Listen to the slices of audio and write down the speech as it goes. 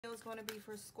video is going to be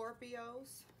for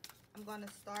Scorpios. I'm going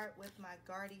to start with my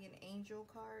guardian angel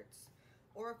cards,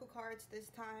 oracle cards this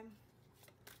time.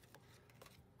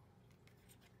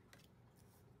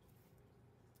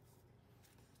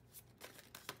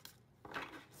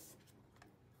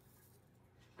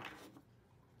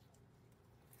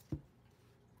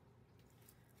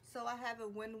 So I have a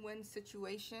win-win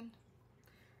situation.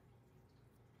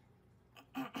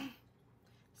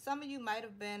 Some of you might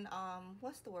have been,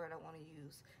 what's the word I want to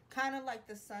use? Kind of like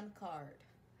the Sun card.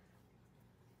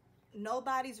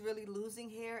 Nobody's really losing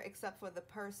here except for the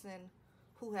person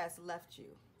who has left you.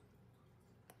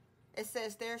 It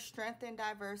says there's strength in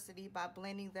diversity by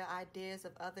blending the ideas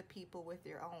of other people with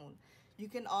your own. You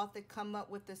can often come up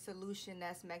with a solution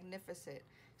that's magnificent.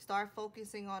 Start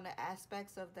focusing on the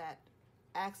aspects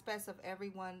of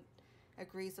everyone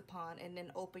agrees upon, and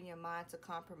then open your mind to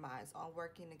compromise on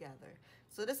working together.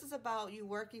 So this is about you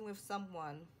working with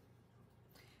someone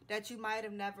that you might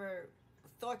have never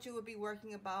thought you would be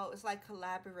working about. It's like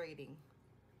collaborating,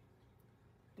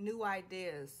 new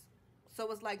ideas.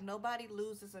 So it's like nobody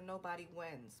loses and nobody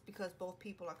wins because both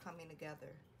people are coming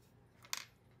together.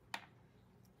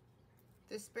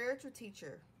 The spiritual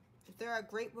teacher. There are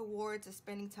great rewards of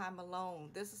spending time alone.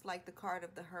 This is like the card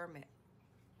of the Hermit.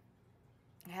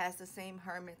 It has the same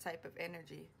hermit type of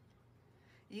energy.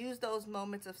 Use those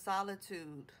moments of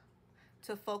solitude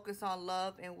to focus on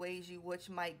love in ways you which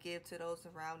might give to those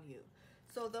around you.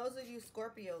 So those of you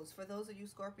Scorpios, for those of you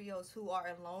Scorpios who are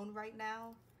alone right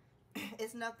now,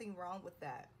 it's nothing wrong with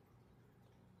that.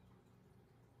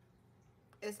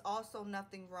 It's also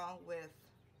nothing wrong with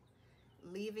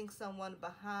leaving someone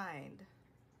behind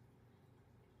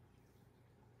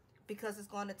because it's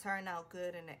going to turn out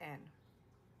good in the end.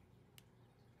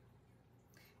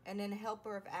 And then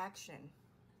helper of action.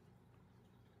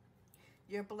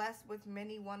 You're blessed with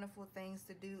many wonderful things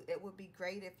to do. It would be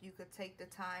great if you could take the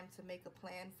time to make a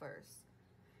plan first.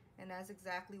 And that's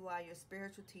exactly why your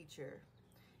spiritual teacher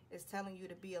is telling you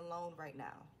to be alone right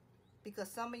now. Because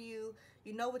some of you,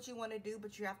 you know what you want to do,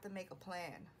 but you have to make a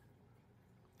plan.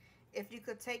 If you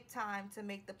could take time to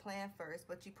make the plan first,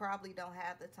 but you probably don't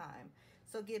have the time.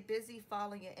 So get busy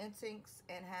following your instincts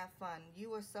and have fun.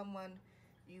 You or someone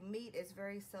you meet is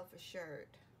very self-assured,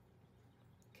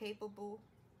 capable,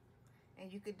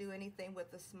 and you could do anything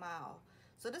with a smile.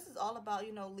 So this is all about,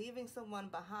 you know, leaving someone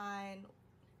behind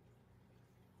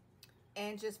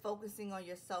and just focusing on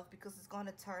yourself because it's going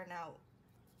to turn out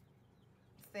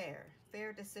fair.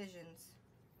 Fair decisions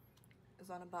is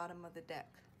on the bottom of the deck.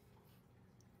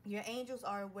 Your angels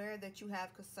are aware that you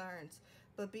have concerns,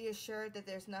 but be assured that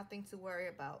there's nothing to worry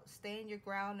about. Stay in your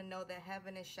ground and know that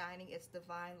heaven is shining its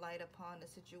divine light upon the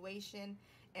situation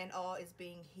and all is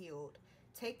being healed.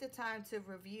 Take the time to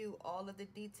review all of the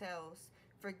details.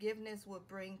 Forgiveness will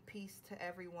bring peace to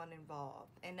everyone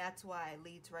involved. And that's why it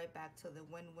leads right back to the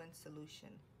win-win solution.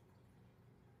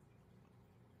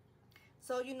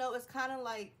 So, you know, it's kind of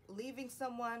like leaving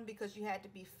someone because you had to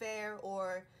be fair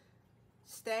or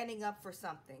standing up for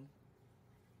something.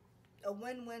 A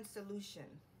win-win solution.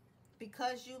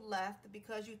 Because you left,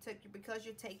 because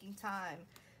you're taking time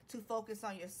to focus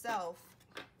on yourself,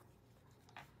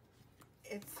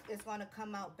 it's going to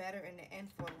come out better in the end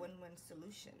for a win-win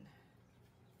solution.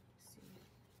 Let's see.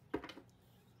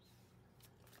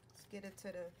 Let's get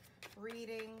into the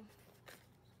reading.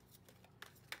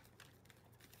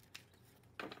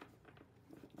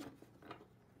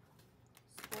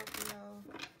 Scorpio.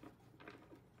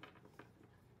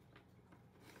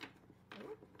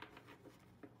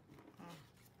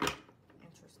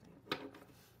 Interesting.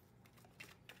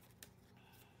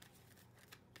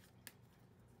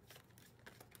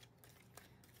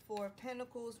 Four of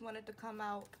Pentacles wanted to come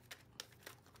out.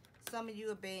 Some of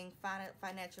you are being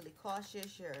financially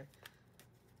cautious.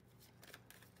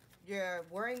 You're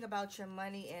worrying about your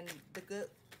money and the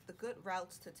good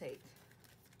routes to take.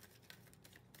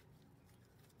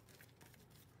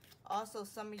 Also,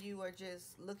 some of you are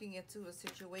just looking into a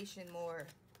situation more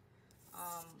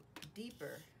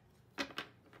deeper.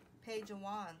 Page of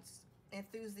Wands,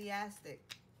 enthusiastic.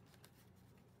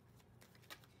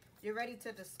 You're ready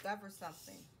to discover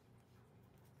something.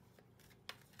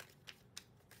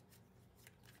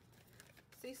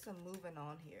 See some moving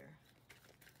on here.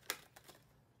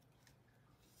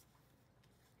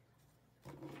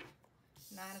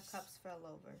 Nine of Cups fell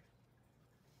over.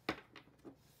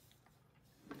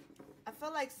 I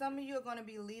feel like some of you are going to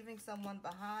be leaving someone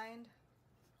behind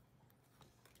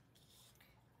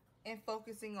and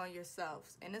focusing on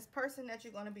yourselves. And this person that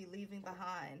you're going to be leaving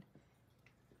behind,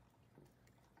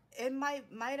 it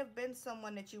might have been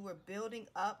someone that you were building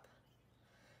up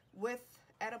with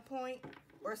at a point,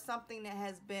 or something that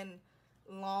has been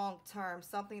long term,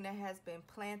 something that has been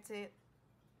planted.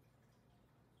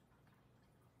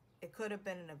 It could have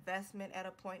been an investment at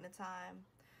a point in time.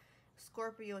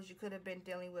 Scorpios, you could have been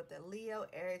dealing with a Leo,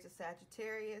 Aries, or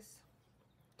Sagittarius,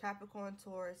 Capricorn,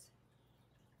 Taurus,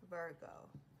 Virgo.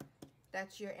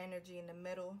 That's your energy in the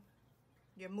middle.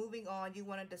 You're moving on. You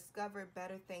want to discover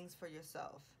better things for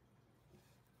yourself.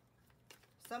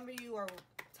 Some of you are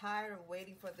tired of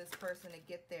waiting for this person to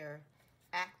get their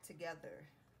act together.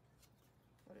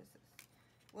 What is this?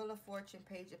 Wheel of Fortune,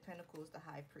 Page of Pentacles, the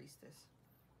High Priestess.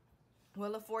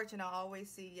 Wheel of Fortune, I always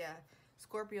see, yeah,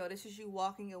 Scorpio, this is you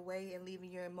walking away and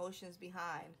leaving your emotions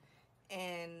behind.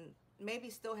 And maybe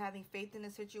still having faith in the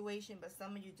situation, but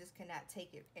some of you just cannot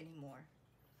take it anymore.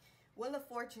 Wheel of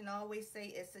Fortune, I always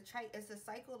say it's a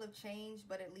cycle of change,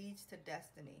 but it leads to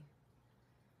destiny.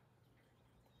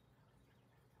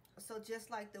 So just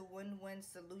like the win-win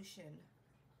solution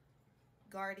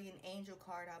guardian angel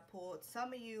card I pulled,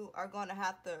 some of you are going to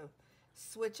have to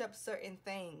switch up certain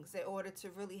things in order to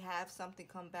really have something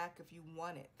come back if you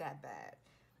want it that bad.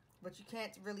 But you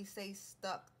can't really stay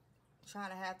stuck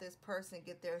trying to have this person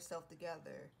get their self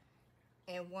together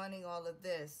and wanting all of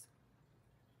this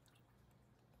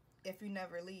if you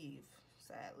never leave,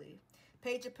 sadly.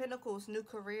 Page of Pentacles, new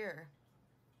career.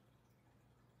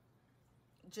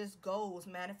 Just goals,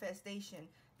 manifestation.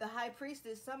 The High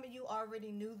Priestess, some of you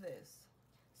already knew this.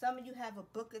 Some of you have a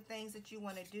book of things that you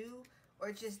want to do,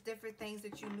 or just different things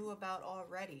that you knew about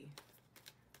already.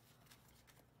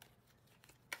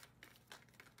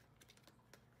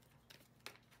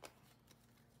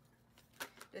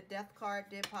 The Death card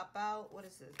did pop out. What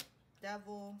is this?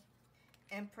 Devil,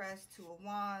 Empress, Two of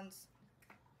Wands.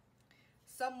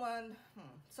 Someone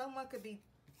could be,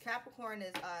 Capricorn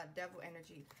is devil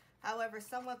energy. However,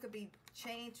 someone could be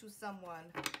chained to someone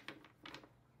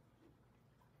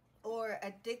or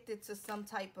addicted to some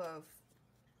type of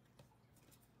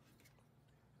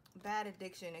bad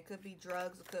addiction. It could be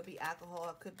drugs, it could be alcohol,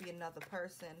 it could be another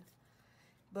person.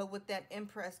 But with that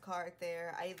Empress card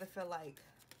there, I either feel like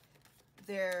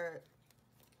they're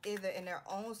either in their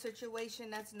own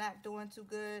situation that's not doing too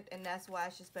good, and that's why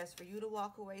it's just best for you to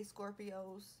walk away,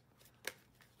 Scorpios.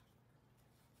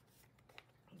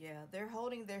 Yeah, they're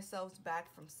holding themselves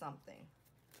back from something.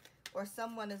 Or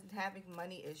someone is having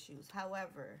money issues.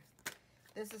 However,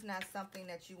 this is not something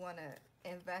that you want to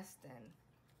invest in.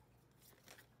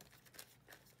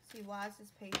 See, why is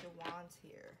this Page of Wands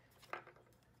here?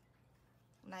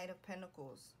 Knight of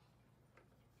Pentacles.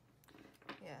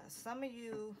 Yeah, some of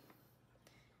you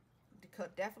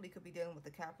definitely could be dealing with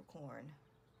the Capricorn.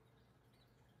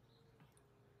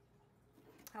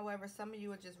 However, some of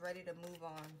you are just ready to move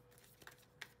on.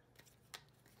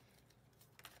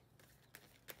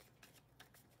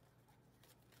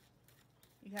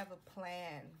 You have a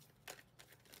plan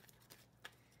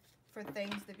for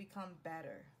things to become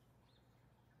better.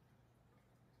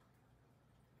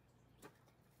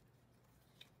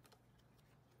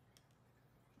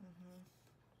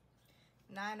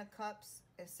 Nine of Cups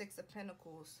and Six of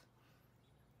Pentacles.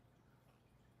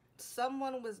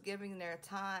 Someone was giving their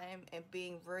time and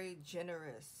being very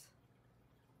generous.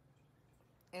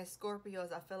 And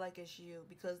Scorpios, I feel like it's you,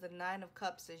 because the Nine of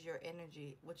Cups is your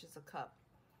energy, which is a cup.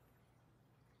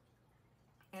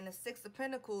 And the Six of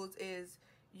Pentacles is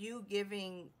you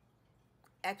giving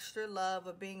extra love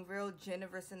or being real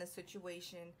generous in a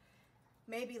situation.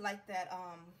 Maybe like that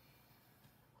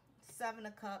Seven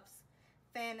of Cups.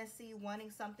 Fantasy, wanting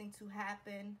something to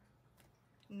happen,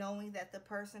 knowing that the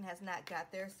person has not got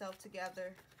their self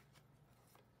together.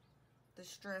 The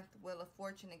Strength, Wheel of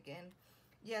Fortune again.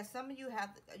 Yeah, some of you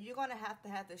you're going to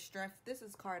have the strength. This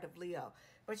is card of Leo.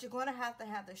 But you're going to have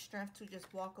the strength to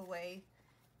just walk away.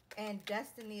 And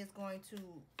destiny is going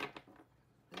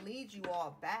to lead you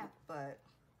all back. But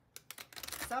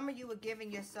some of you are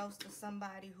giving yourselves to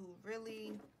somebody who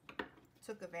really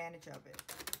took advantage of it.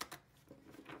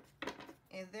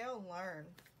 And they'll learn.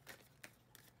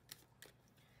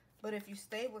 But if you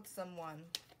stay with someone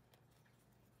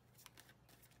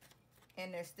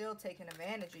and they're still taking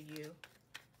advantage of you,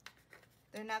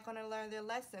 they're not going to learn their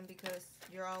lesson because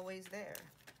you're always there.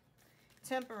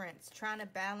 Temperance, trying to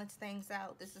balance things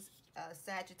out. This is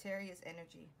Sagittarius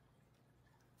energy.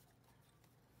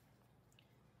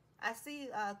 I see,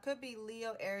 could be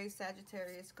Leo, Aries,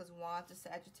 Sagittarius, because Wands is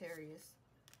Sagittarius.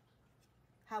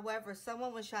 However,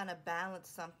 someone was trying to balance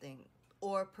something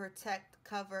or protect,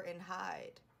 cover, and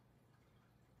hide.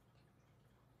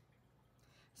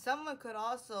 Someone could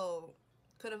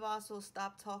have also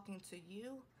stopped talking to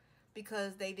you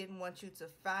because they didn't want you to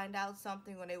find out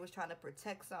something, or they was trying to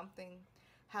protect something.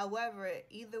 However,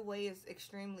 either way is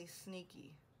extremely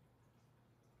sneaky.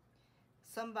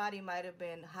 Somebody might have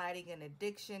been hiding an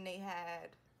addiction they had,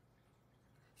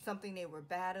 something they were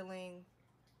battling,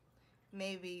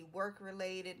 maybe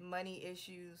work-related money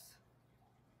issues.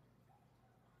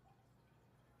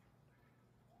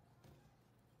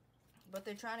 But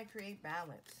they're trying to create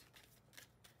balance.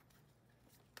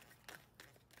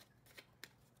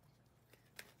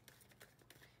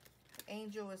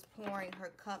 Angel is pouring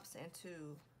her cups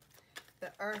into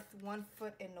the earth, 1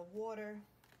 foot in the water.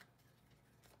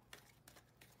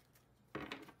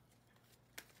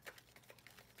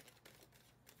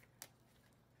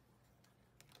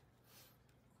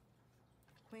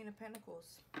 Queen of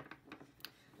Pentacles.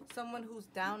 Someone who's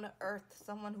down to earth,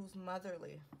 someone who's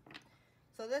motherly.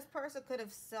 So this person could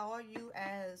have saw you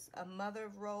as a mother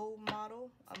role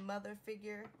model, a mother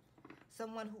figure,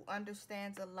 someone who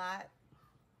understands a lot.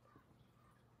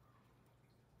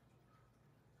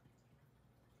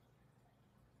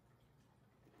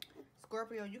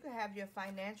 Scorpio, you could have your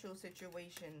financial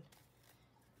situation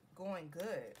going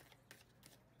good.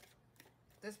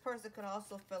 This person could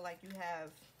also feel like you have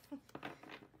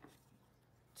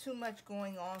too much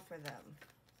going on for them.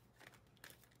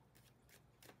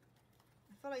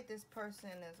 I feel like this person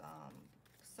is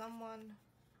someone,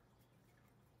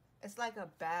 it's like a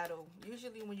battle.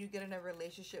 Usually when you get in a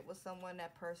relationship with someone,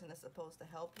 that person is supposed to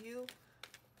help you.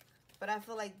 But I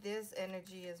feel like this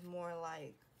energy is more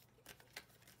like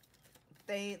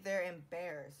they're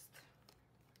embarrassed.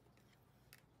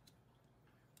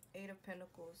 8 of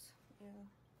Pentacles. Yeah.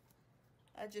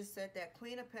 I just said that.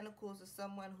 Queen of Pentacles is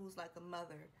someone who's like a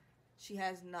mother. She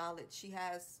has knowledge. She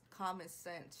has common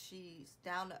sense. She's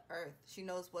down to earth. She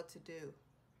knows what to do.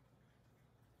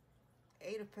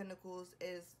 8 of Pentacles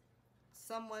is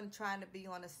someone trying to be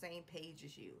on the same page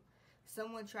as you.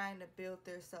 Someone trying to build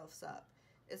themselves up.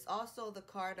 It's also the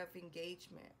card of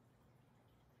engagement.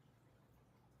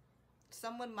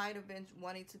 Someone might have been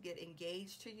wanting to get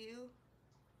engaged to you,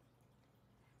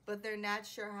 but they're not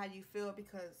sure how you feel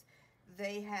because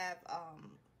they have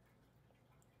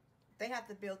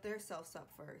to build themselves up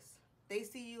first. They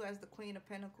see you as the Queen of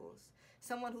Pentacles,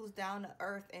 someone who's down to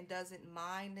earth and doesn't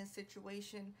mind this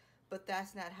situation, but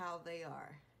that's not how they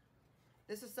are.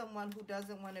 This is someone who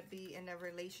doesn't want to be in a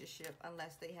relationship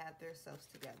unless they have themselves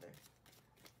together,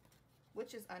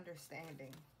 which is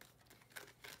understanding.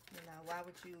 You know, why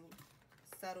would you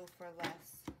settle for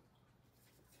less?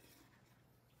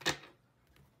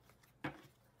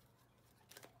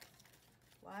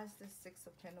 Why is this 6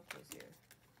 of Pentacles here?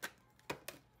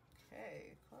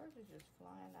 Okay, cards are just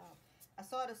flying out. I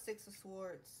saw the 6 of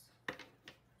Swords.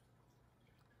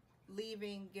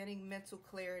 Leaving, getting mental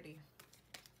clarity.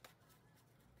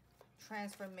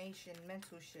 Transformation,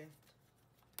 mental shift.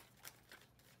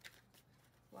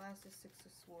 Why is the 6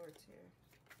 of Swords here?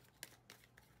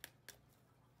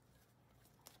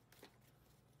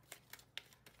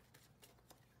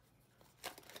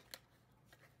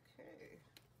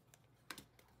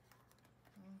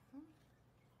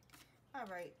 All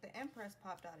right, the Empress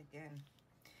popped out again.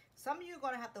 Some of you are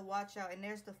going to have to watch out, and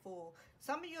there's the Fool.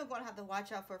 Some of you are going to have to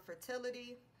watch out for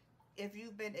fertility. If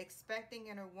you've been expecting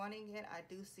it or wanting it, I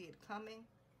do see it coming.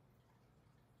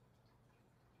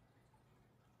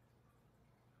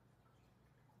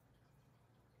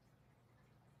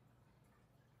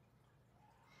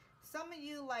 Some of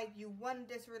you, like, you wanted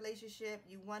this relationship,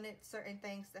 you wanted certain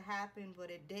things to happen,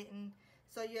 but it didn't.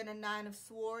 So you're in a 9 of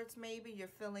Swords, maybe. You're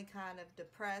feeling kind of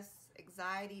depressed,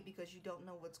 anxiety, because you don't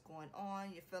know what's going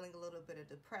on. You're feeling a little bit of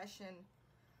depression.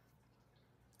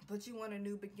 But you want a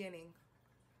new beginning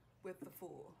with the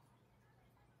Fool.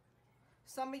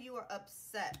 Some of you are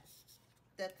upset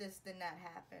that this did not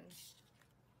happen.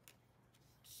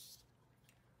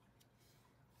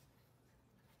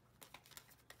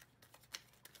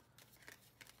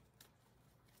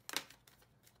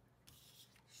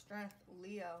 Strength,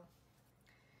 Leo.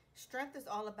 Strength is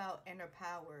all about inner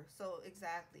power. So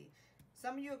exactly.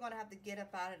 Some of you are going to have to get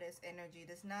up out of this energy.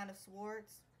 This 9 of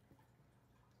Swords,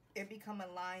 it become a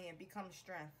lion, become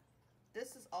strength.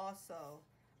 This is also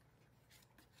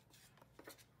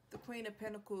the Queen of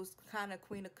Pentacles, kind of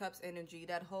Queen of Cups energy.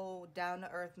 That whole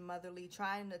down-to-earth, motherly,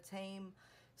 trying to tame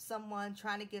someone,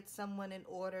 trying to get someone in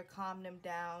order, calm them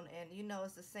down. And, you know,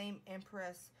 it's the same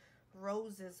Empress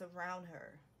roses around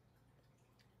her.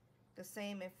 The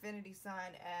same infinity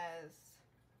sign as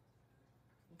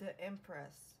the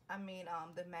Empress. I mean,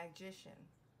 the Magician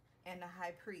and the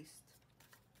High Priest.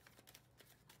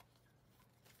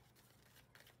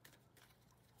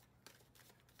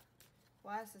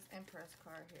 Why is this Empress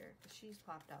card here? She's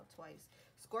popped out twice.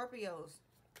 Scorpios,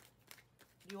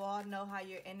 You all know how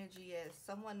your energy is.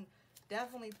 Someone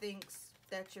definitely thinks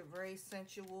that you're very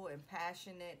sensual and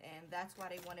passionate, and that's why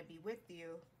they want to be with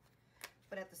you.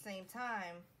 But at the same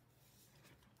time,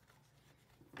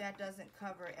 that doesn't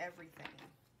cover everything.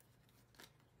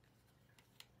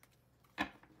 I'm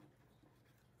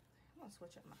going to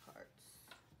switch up my cards.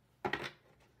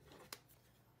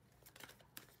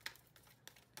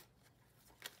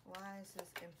 Why is this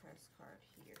Empress card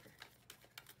here?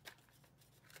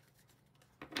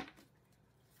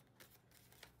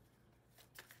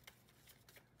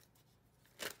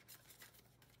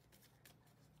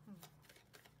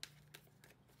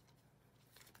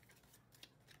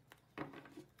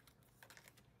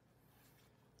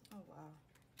 Oh, wow.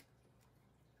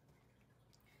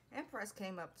 Empress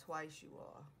came up twice, you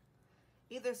all.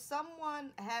 Either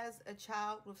someone has a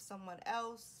child with someone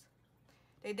else.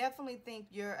 They definitely think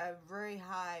you're a very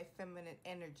high feminine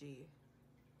energy.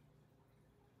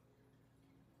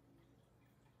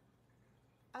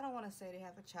 I don't want to say they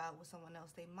have a child with someone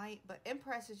else. They might, but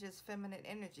Empress is just feminine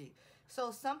energy.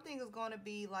 So something is going to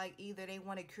be like either they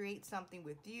want to create something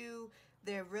with you.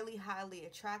 They're really highly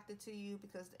attracted to you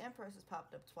because the Empress has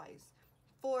popped up twice.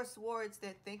 Four Swords,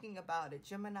 they're thinking about it.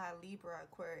 Gemini, Libra,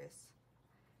 Aquarius.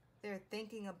 They're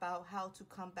thinking about how to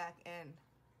come back in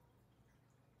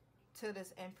to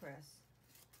this Empress.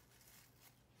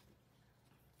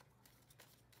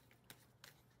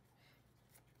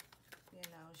 You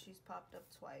know, she's popped up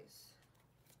twice.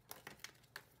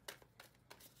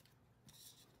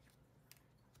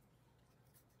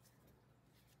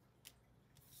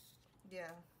 Yeah,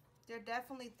 they're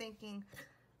definitely thinking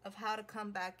of how to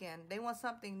come back in. They want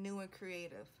something new and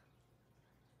creative.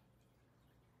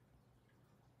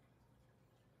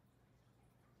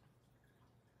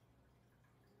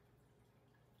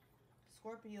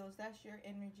 Scorpios, that's your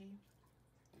energy.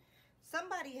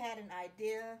 Somebody had an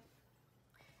idea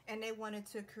and they wanted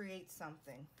to create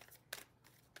something.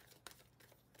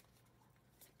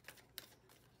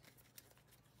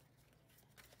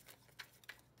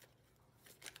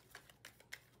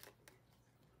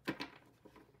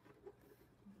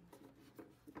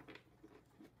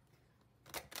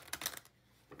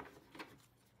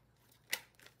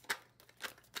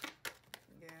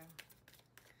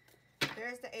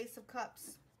 There's the Ace of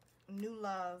Cups. New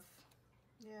love.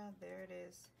 Yeah, there it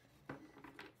is. Oh,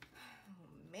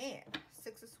 man.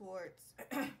 Six of Swords.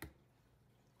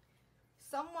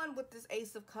 Someone with this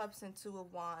Ace of Cups and Two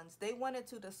of Wands, they wanted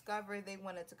to discover, they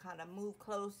wanted to kind of move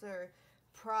closer,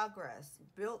 progress,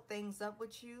 build things up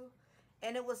with you.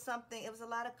 And it was something, it was a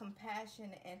lot of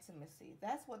compassion and intimacy.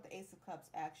 That's what the Ace of Cups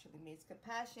actually means.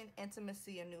 Compassion,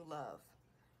 intimacy, and new love.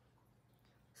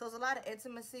 So there's a lot of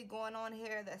intimacy going on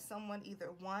here that someone either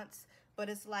wants, but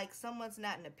it's like someone's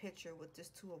not in the picture with this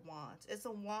Two of Wands. It's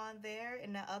a wand there,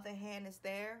 and the other hand is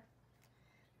there,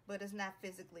 but it's not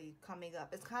physically coming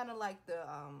up. It's kind of like the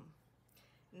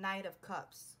Knight of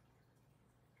Cups.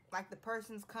 Like the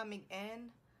person's coming in,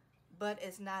 but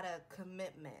it's not a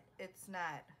commitment. It's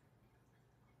not.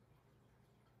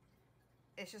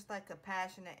 It's just like a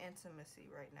passion and intimacy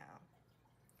right now.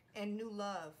 And new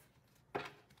love.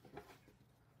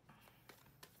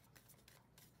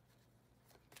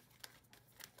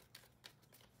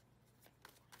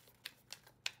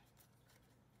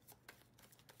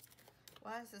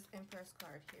 Why is this Empress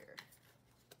card here?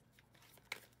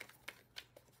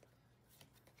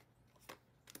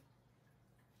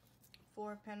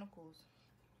 Four of Pentacles.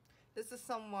 This is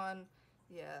someone,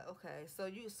 yeah, okay. So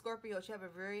you, Scorpios, you have a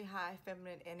very high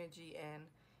feminine energy, and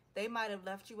they might have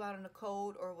left you out in the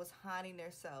cold or was hiding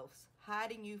themselves,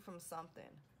 hiding you from something.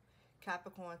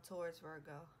 Capricorn, Taurus,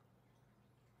 Virgo.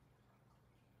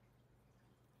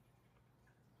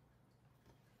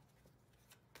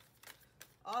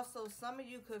 Also, some of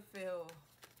you could feel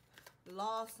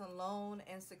lost, alone,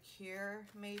 insecure,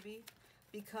 maybe,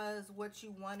 because what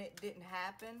you wanted didn't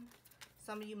happen.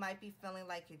 Some of you might be feeling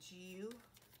like it's you.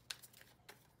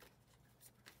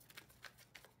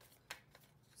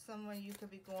 Some of you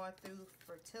could be going through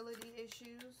fertility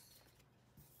issues.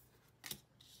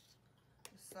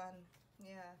 The Sun,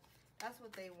 yeah, that's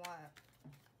what they want.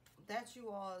 That's you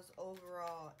all's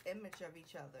overall image of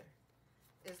each other,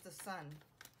 is the Sun.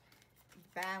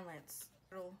 Balance.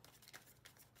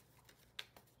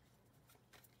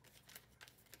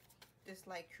 Just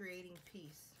like creating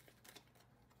peace.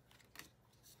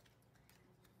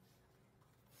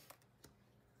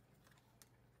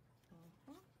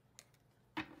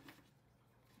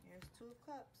 Here's Two of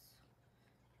Cups.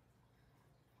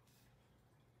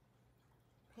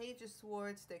 Page of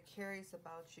Swords, they're curious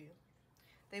about you.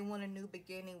 They want a new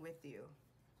beginning with you.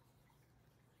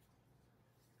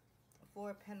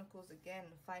 Four of Pentacles again,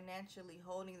 financially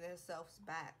holding themselves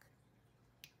back,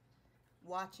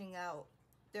 watching out.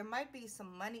 There might be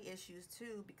some money issues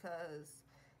too, because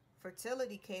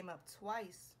fertility came up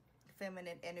twice.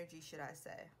 Feminine energy, should I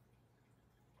say.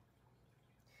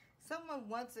 Someone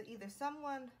wants to either some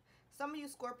of you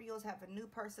Scorpios have a new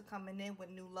person coming in with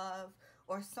new love,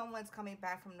 or someone's coming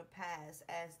back from the past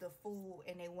as the Fool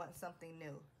and they want something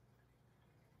new.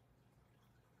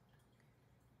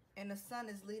 And the Sun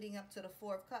is leading up to the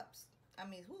Four of Cups.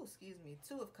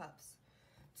 Two of Cups.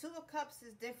 Two of Cups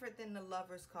is different than the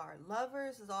Lovers card.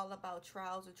 Lovers is all about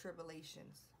trials or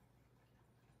tribulations.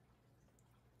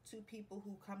 Two people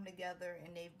who come together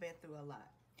and they've been through a lot.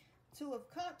 Two of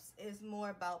Cups is more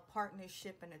about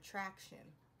partnership and attraction.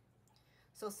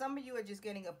 So some of you are just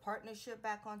getting a partnership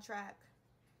back on track.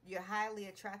 You're highly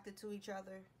attracted to each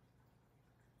other.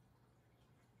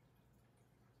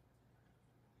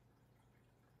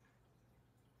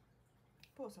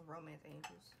 Pull some romance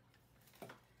angels.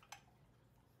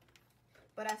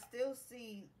 But I still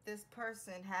see this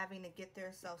person having to get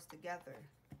themselves together.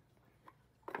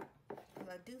 Because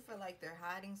I do feel like they're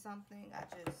hiding something.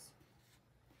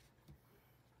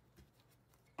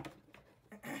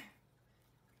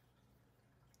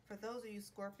 For those of you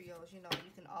Scorpios, you know,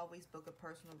 you can always book a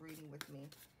personal reading with me.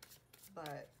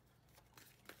 But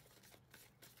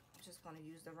I'm just going to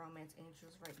use the romance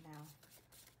angels right now.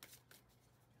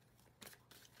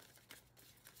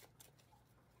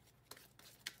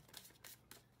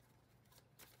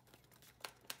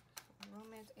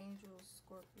 Romance angels,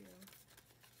 Scorpio.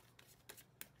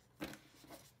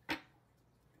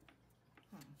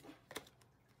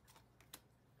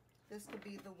 This could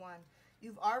be the one.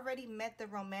 You've already met the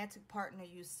romantic partner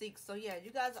you seek. So yeah,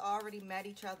 you guys already met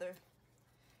each other.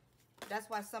 That's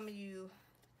why some of you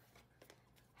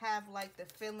have like the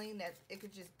feeling that it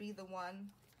could just be the one,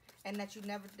 and that you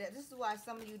never did. This is why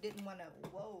some of you didn't want to,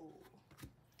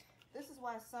 This is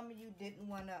why some of you didn't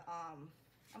want to,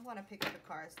 I'm going to pick up the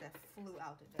cards that flew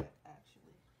out the deck,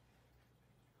 actually.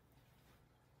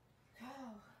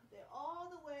 Oh, they're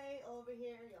all the way over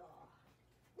here, y'all.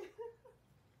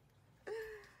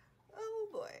 Oh,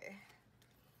 boy.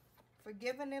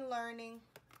 Forgiving and learning,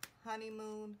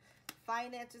 honeymoon,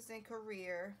 finances and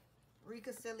career,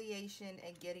 reconciliation,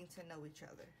 and getting to know each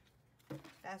other.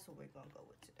 That's what we're going to go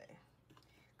with today.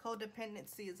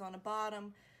 Codependency is on the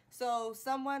bottom. So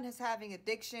someone is having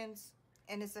addictions,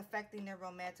 and it's affecting their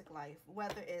romantic life,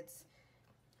 whether it's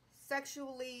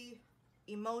sexually,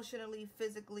 emotionally,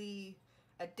 physically,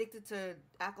 addicted to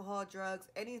alcohol, drugs,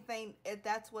 anything.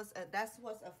 That's what's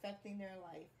affecting their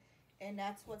life, and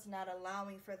that's what's not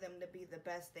allowing for them to be the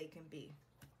best they can be.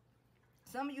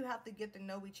 Some of you have to get to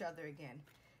know each other again.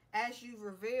 As you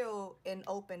reveal and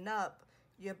open up,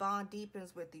 your bond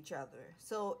deepens with each other.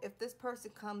 So if this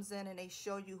person comes in and they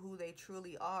show you who they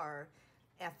truly are,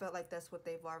 I felt like that's what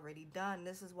they've already done.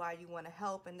 This is why you want to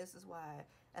help, and this is why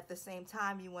at the same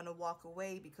time you want to walk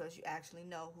away, because you actually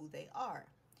know who they are.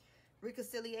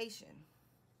 Reconciliation.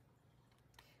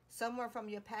 Someone from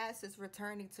your past is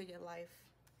returning to your life.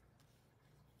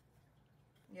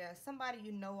 Yeah, somebody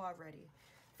you know already.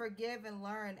 Forgive and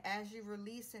learn. As you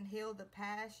release and heal the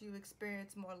past, you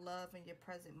experience more love in your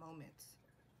present moments.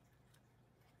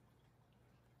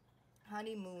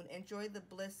 Honeymoon. Enjoy the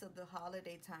bliss of the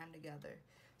holiday time together.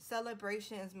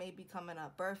 Celebrations may be coming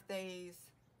up. Birthdays.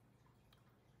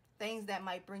 Things that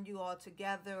might bring you all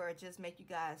together or just make you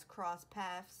guys cross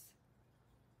paths.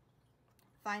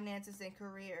 Finances and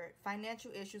career.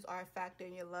 Financial issues are a factor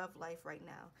in your love life right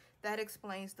now. That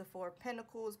explains the Four of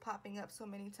Pentacles popping up so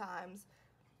many times.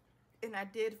 And I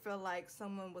did feel like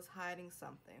someone was hiding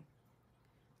something.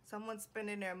 Someone's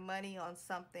spending their money on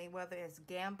something, whether it's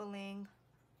gambling.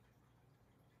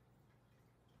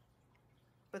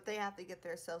 But they have to get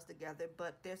themselves together.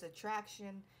 But there's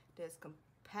attraction, there's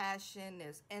compassion,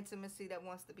 there's intimacy that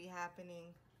wants to be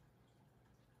happening.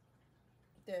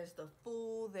 There's the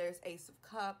Fool, there's Ace of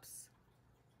Cups.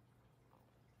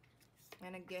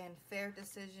 And again, fair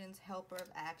decisions, helper of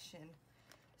action,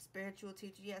 spiritual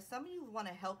teacher. Yeah, some of you want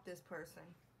to help this person.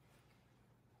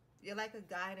 You're like a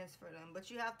guidance for them,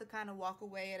 but you have to kind of walk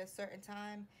away at a certain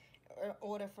time in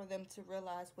order for them to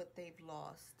realize what they've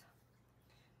lost.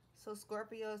 So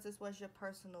Scorpios, this was your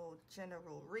personal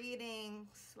general reading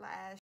 /